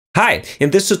Hi, in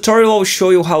this tutorial I'll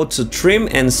show you how to trim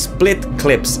and split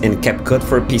clips in Capcut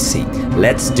for PC.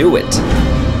 Let's do it!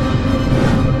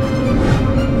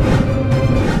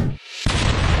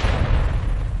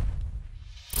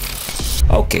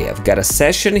 Okay, I've got a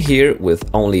session here with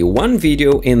only one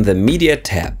video in the Media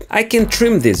tab. I can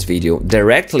trim this video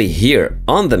directly here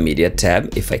on the Media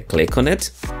tab if I click on it.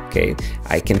 Okay,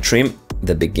 I can trim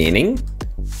the beginning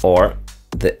or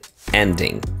the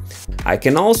ending. I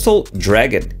can also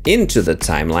drag it into the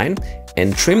timeline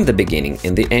and trim the beginning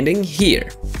and the ending here.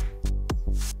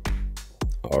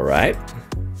 Alright.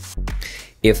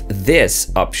 If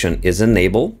this option is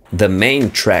enabled, the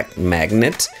main track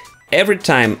magnet, every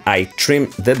time I trim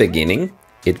the beginning,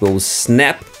 it will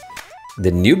snap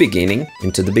the new beginning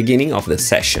into the beginning of the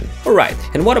session. Alright,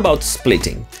 and what about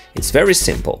splitting? It's very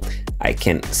simple. I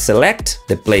can select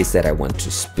the place that I want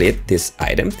to split this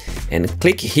item and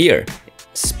click here,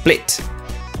 split.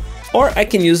 Or I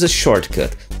can use a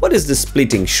shortcut. What is the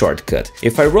splitting shortcut?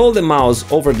 If I roll the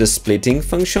mouse over the splitting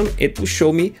function, it will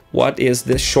show me what is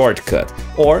the shortcut.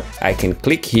 Or I can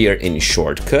click here in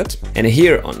shortcut, and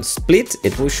here on split,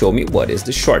 it will show me what is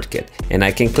the shortcut. And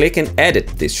I can click and edit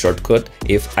this shortcut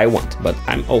if I want, but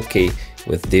I'm okay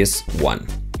with this one.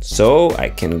 So I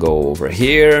can go over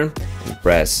here and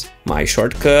press my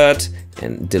shortcut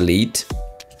and delete.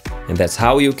 And that's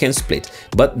how you can split.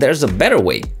 But there's a better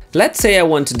way. Let's say I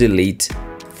want to delete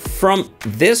from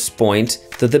this point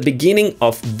to the beginning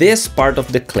of this part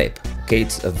of the clip. Okay,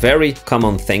 it's a very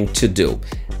common thing to do.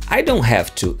 I don't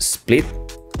have to split,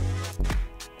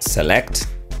 select,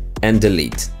 and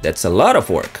delete. That's a lot of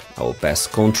work. I will press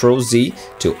Ctrl Z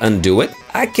to undo it.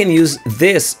 I can use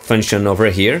this function over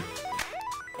here,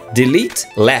 delete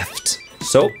left.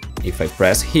 So if I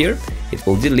press here, it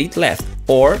will delete left.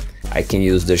 Or I can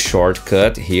use the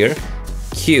shortcut here,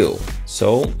 Q.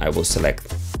 So I will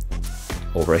select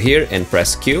over here and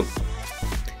press Q,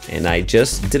 and I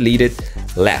just deleted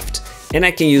left. And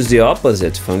I can use the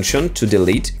opposite function to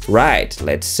delete right.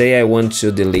 Let's say I want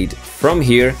to delete from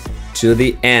here to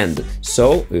the end.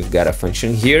 So we've got a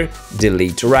function here,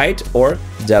 delete right or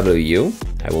W.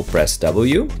 I will press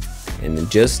W and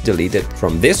just delete it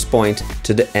from this point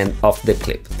to the end of the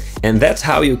clip. And that's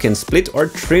how you can split or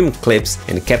trim clips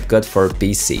in Capcut for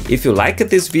PC. If you liked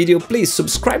this video, please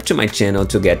subscribe to my channel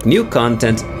to get new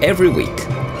content every week.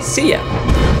 See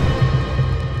ya!